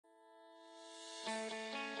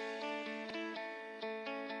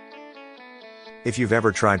If you've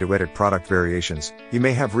ever tried to edit product variations, you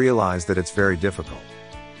may have realized that it's very difficult.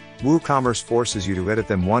 WooCommerce forces you to edit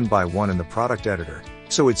them one by one in the product editor,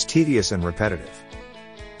 so it's tedious and repetitive.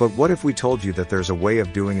 But what if we told you that there's a way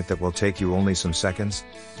of doing it that will take you only some seconds?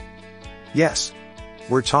 Yes.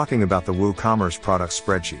 We're talking about the WooCommerce Products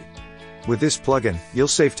Spreadsheet. With this plugin, you'll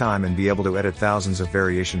save time and be able to edit thousands of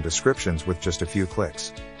variation descriptions with just a few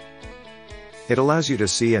clicks. It allows you to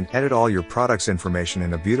see and edit all your products' information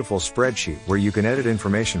in a beautiful spreadsheet where you can edit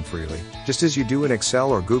information freely, just as you do in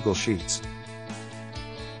Excel or Google Sheets.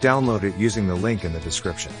 Download it using the link in the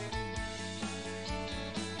description.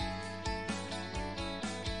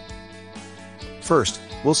 First,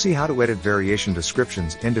 we'll see how to edit variation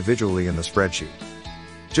descriptions individually in the spreadsheet.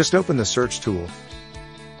 Just open the Search tool,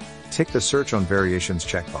 tick the Search on Variations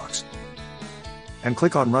checkbox, and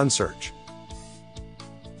click on Run Search.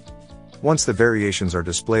 Once the variations are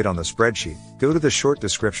displayed on the spreadsheet, go to the Short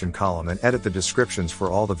Description column and edit the descriptions for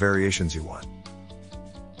all the variations you want.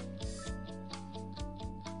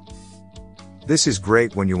 This is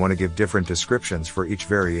great when you want to give different descriptions for each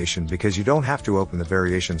variation because you don't have to open the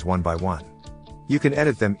variations one by one. You can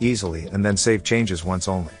edit them easily and then save changes once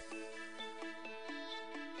only.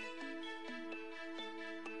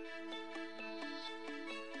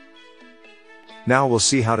 Now we'll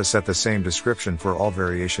see how to set the same description for all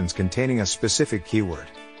variations containing a specific keyword.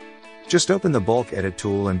 Just open the Bulk Edit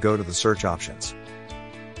tool and go to the Search options.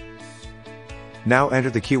 Now enter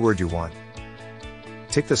the keyword you want.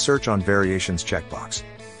 Tick the Search on Variations checkbox,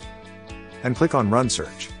 and click on Run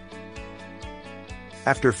Search.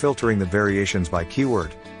 After filtering the variations by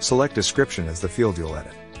keyword, select Description as the field you'll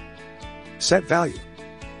edit. Set value.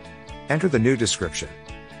 Enter the new description,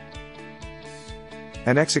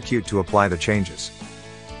 and execute to apply the changes.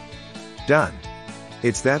 Done.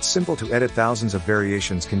 It's that simple to edit thousands of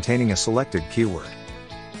variations containing a selected keyword.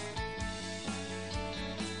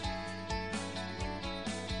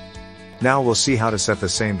 Now we'll see how to set the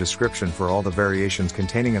same description for all the variations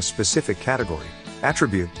containing a specific category,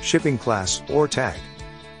 attribute, shipping class, or tag.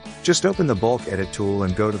 Just open the Bulk Edit tool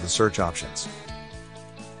and go to the Search options.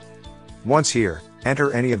 Once here,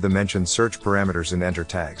 enter any of the mentioned search parameters and enter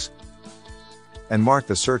tags, and mark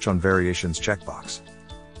the Search on Variations checkbox.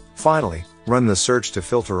 Finally, run the search to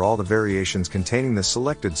filter all the variations containing the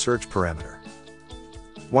selected search parameter.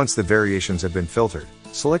 Once the variations have been filtered,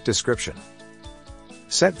 select Description.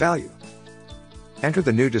 Set value. Enter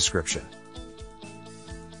the new description,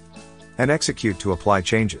 and execute to apply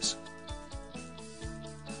changes.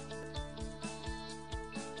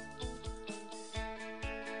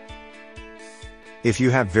 If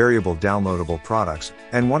you have variable downloadable products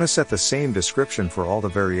and want to set the same description for all the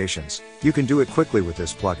variations, you can do it quickly with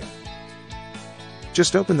this plugin.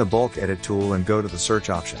 Just open the Bulk Edit tool and go to the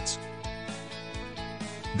Search options.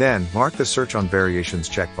 Then, mark the Search on Variations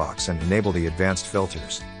checkbox and enable the advanced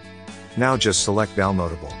filters. Now just select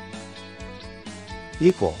Downloadable.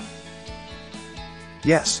 Equal.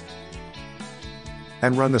 Yes.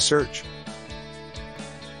 And run the search.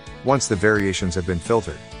 Once the variations have been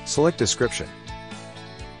filtered, select Description.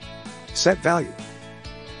 Set value.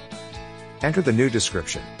 Enter the new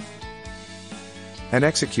description, and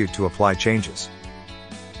execute to apply changes.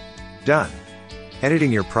 Done.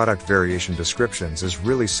 Editing your product variation descriptions is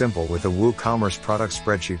really simple with the WooCommerce Products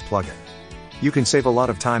Spreadsheet plugin. You can save a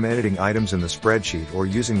lot of time editing items in the spreadsheet or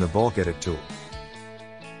using the Bulk Edit tool.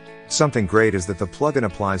 Something great is that the plugin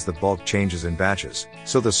applies the bulk changes in batches,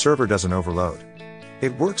 so the server doesn't overload.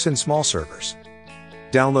 It works in small servers.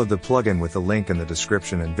 Download the plugin with the link in the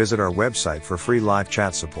description and visit our website for free live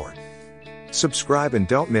chat support. Subscribe and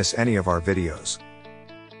don't miss any of our videos.